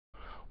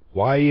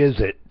Why is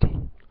it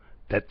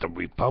that the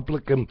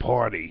Republican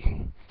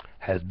Party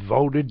has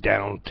voted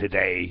down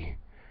today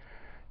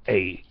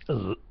a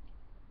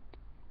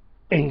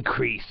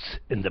increase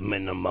in the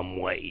minimum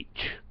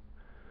wage,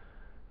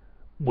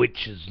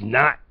 which is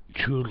not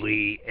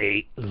truly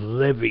a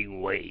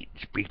living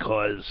wage?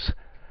 Because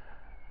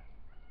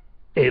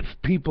if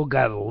people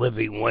got a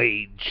living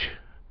wage,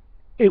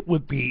 it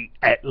would be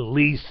at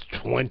least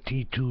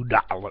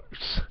 $22.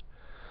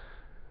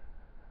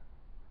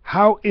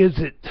 How is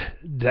it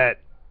that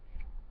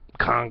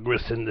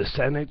Congress and the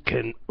Senate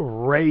can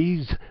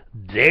raise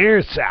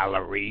their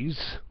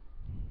salaries,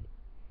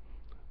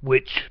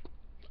 which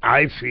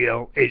I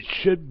feel it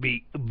should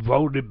be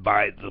voted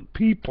by the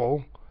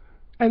people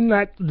and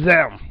not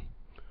them?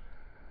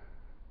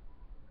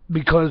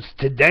 Because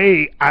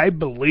today I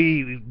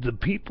believe the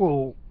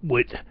people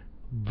would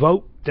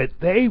vote that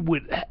they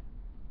would,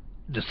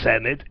 the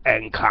Senate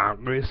and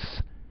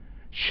Congress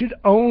should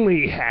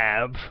only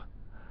have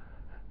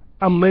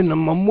a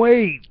minimum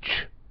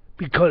wage,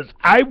 because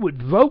I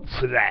would vote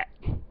for that.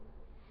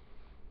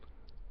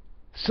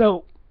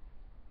 So,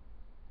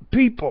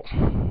 people,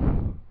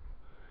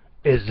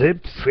 is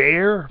it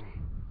fair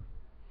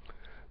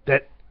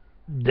that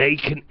they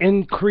can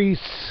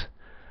increase,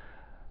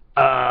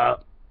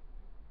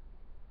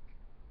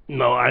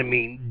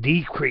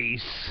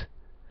 decrease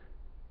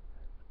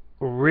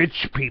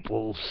rich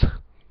people's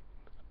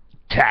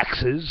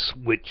taxes,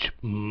 which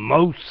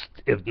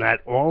most, if not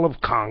all of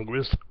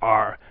Congress,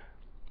 are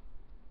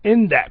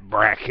in that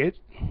bracket?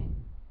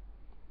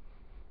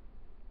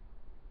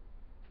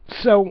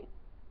 So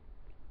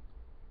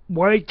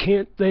why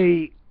can't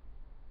they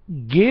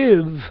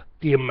give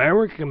the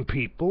American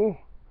people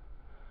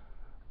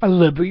a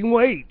living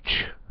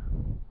wage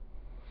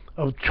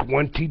of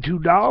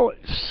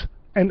 $22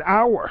 an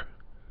hour?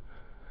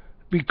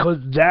 Because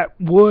that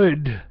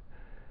would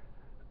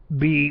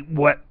be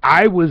what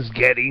I was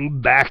getting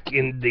back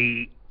in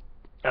the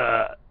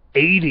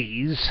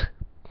 80s,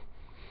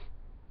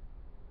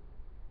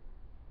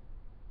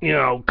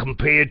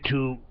 compared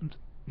to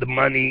the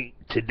money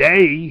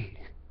today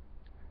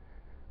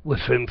with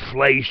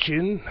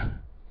inflation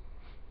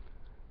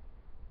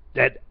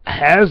that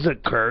has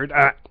occurred.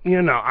 I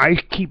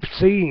keep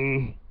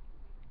seeing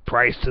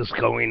prices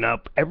going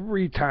up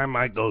every time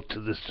I go to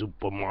the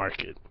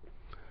supermarket,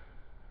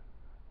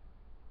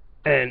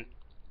 and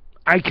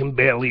I can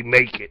barely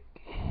make it.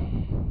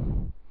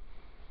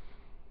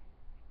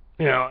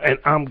 And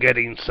I'm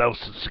getting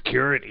Social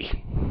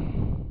Security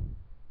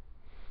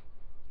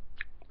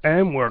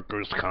and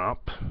workers'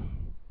 comp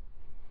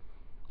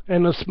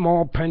and a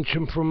small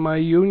pension from my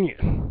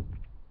union.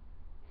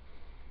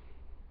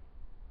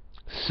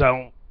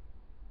 So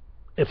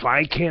if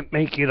I can't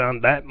make it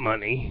on that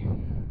money,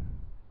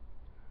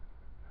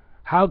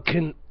 how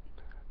can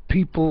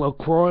people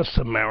across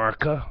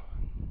America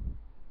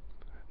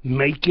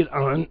make it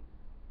on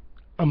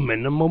a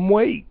minimum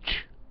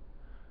wage?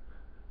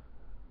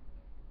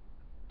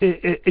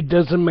 It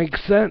doesn't make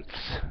sense.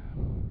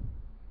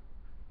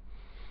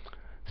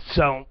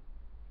 So,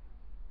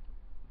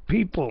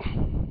 people,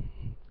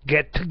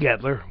 get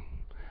together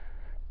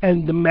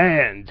and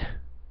demand,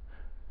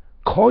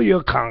 call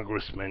your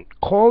congressmen,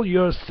 call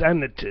your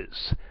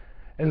senators,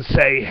 and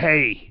say,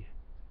 hey,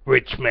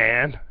 rich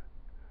man,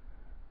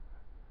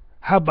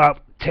 how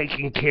about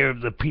taking care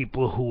of the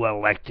people who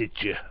elected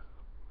you?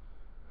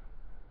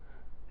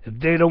 If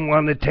they don't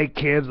want to take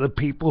care of the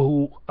people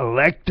who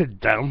elected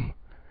them,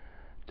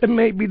 then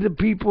maybe the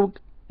people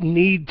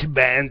need to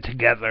band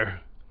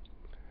together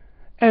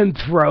and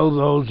throw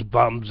those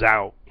bums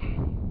out.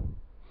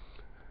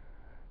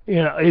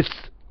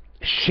 It's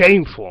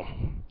shameful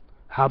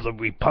how the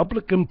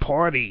Republican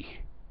Party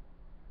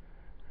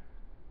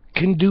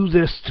can do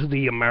this to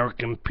the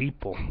American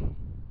people.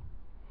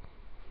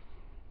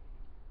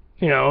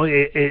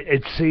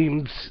 It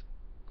seems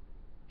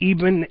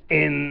even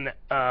in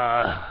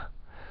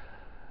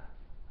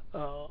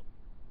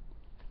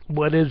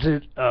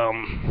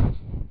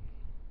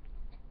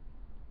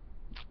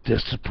the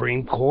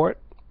Supreme Court,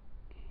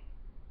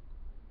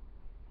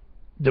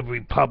 the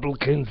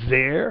Republicans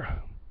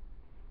there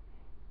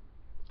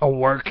are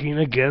working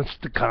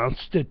against the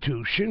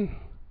Constitution.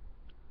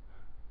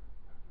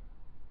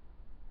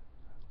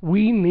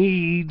 We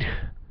need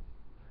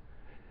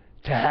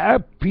to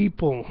have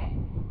people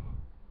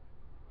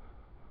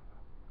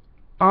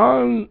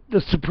on the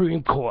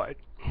Supreme Court,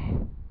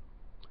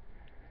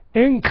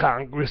 in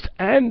Congress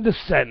and the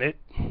Senate,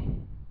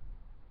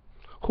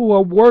 who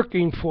are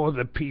working for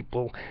the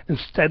people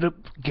instead of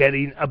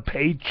getting a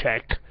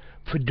paycheck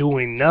for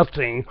doing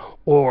nothing,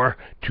 or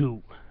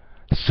to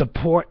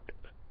support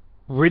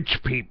rich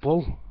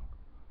people,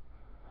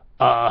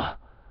 to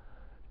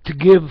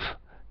give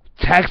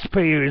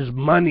taxpayers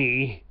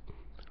money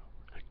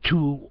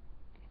to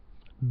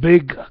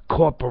big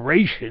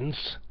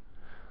corporations.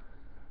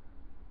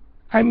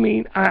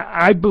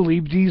 I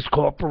believe these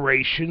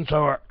corporations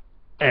are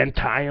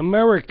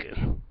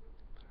anti-American,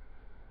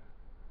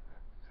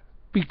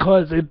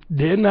 because if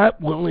they're not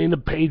willing to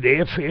pay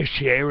their fair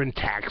share in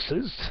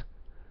taxes,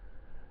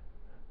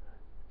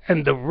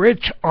 and the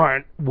rich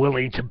aren't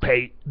willing to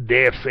pay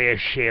their fair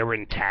share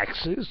in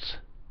taxes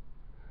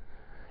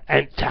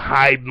and to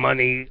hide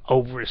money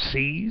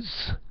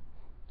overseas,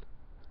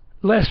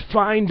 let's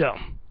find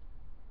them.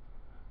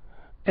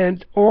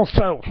 And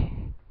also,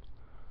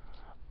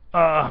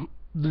 the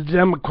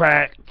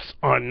Democrats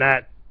are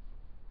not,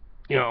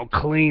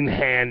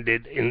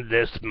 clean-handed in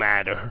this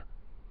matter.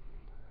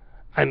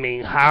 I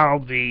mean,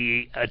 how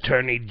the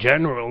Attorney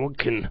General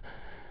can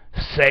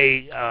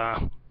say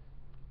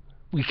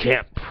we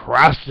can't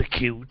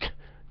prosecute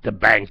the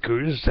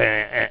bankers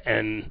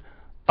and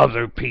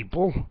other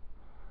people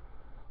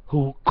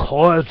who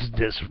caused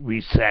this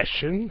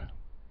recession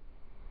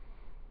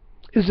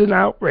is an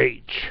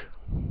outrage.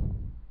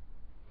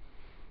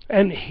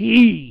 And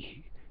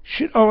he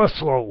should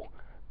also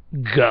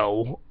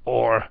go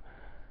or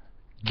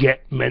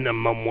get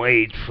minimum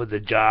wage for the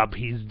job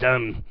he's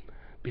done,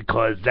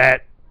 because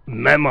that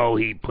memo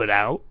he put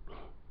out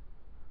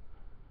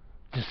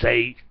to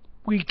say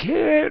we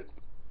can't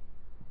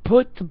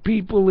put the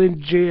people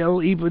in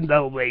jail even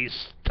though they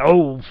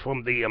stole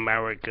from the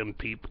American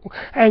people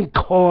and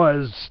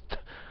caused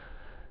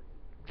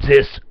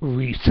this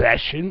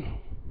recession.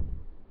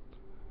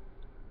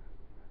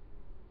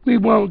 We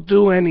won't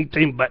do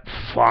anything but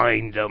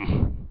fine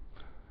them.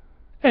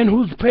 And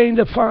who's paying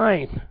the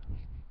fine?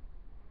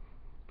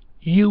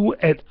 You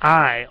and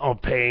I are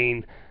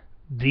paying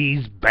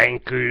these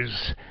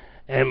bankers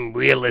and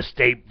real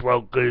estate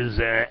brokers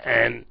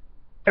and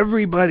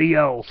everybody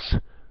else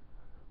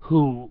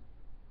who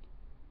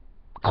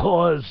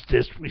caused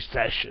this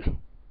recession.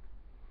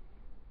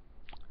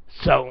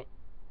 So,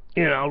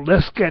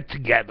 let's get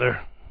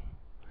together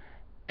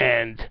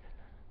and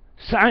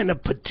sign a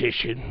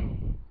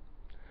petition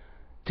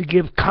to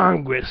give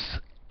Congress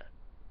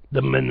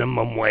the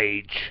minimum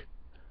wage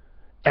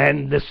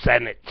and the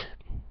Senate,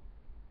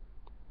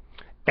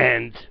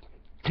 and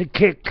to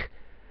kick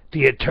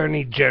the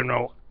Attorney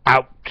General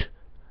out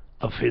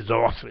of his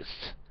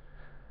office,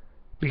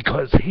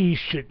 because he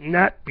should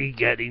not be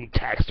getting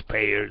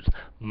taxpayers'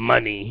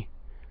 money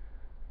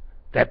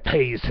that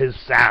pays his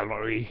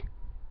salary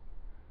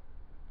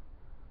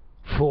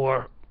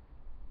for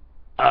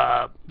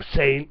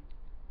saying,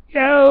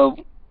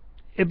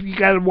 if you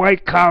got a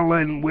white collar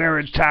and wear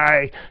a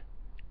tie,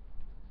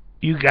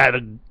 you got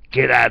to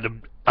get out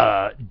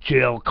of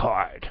jail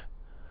card.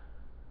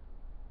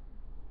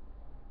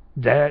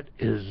 That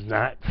is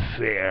not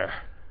fair.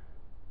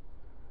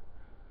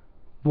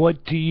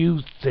 What do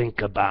you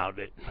think about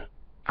it?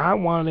 I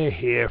want to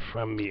hear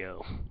from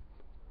you.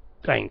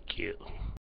 Thank you.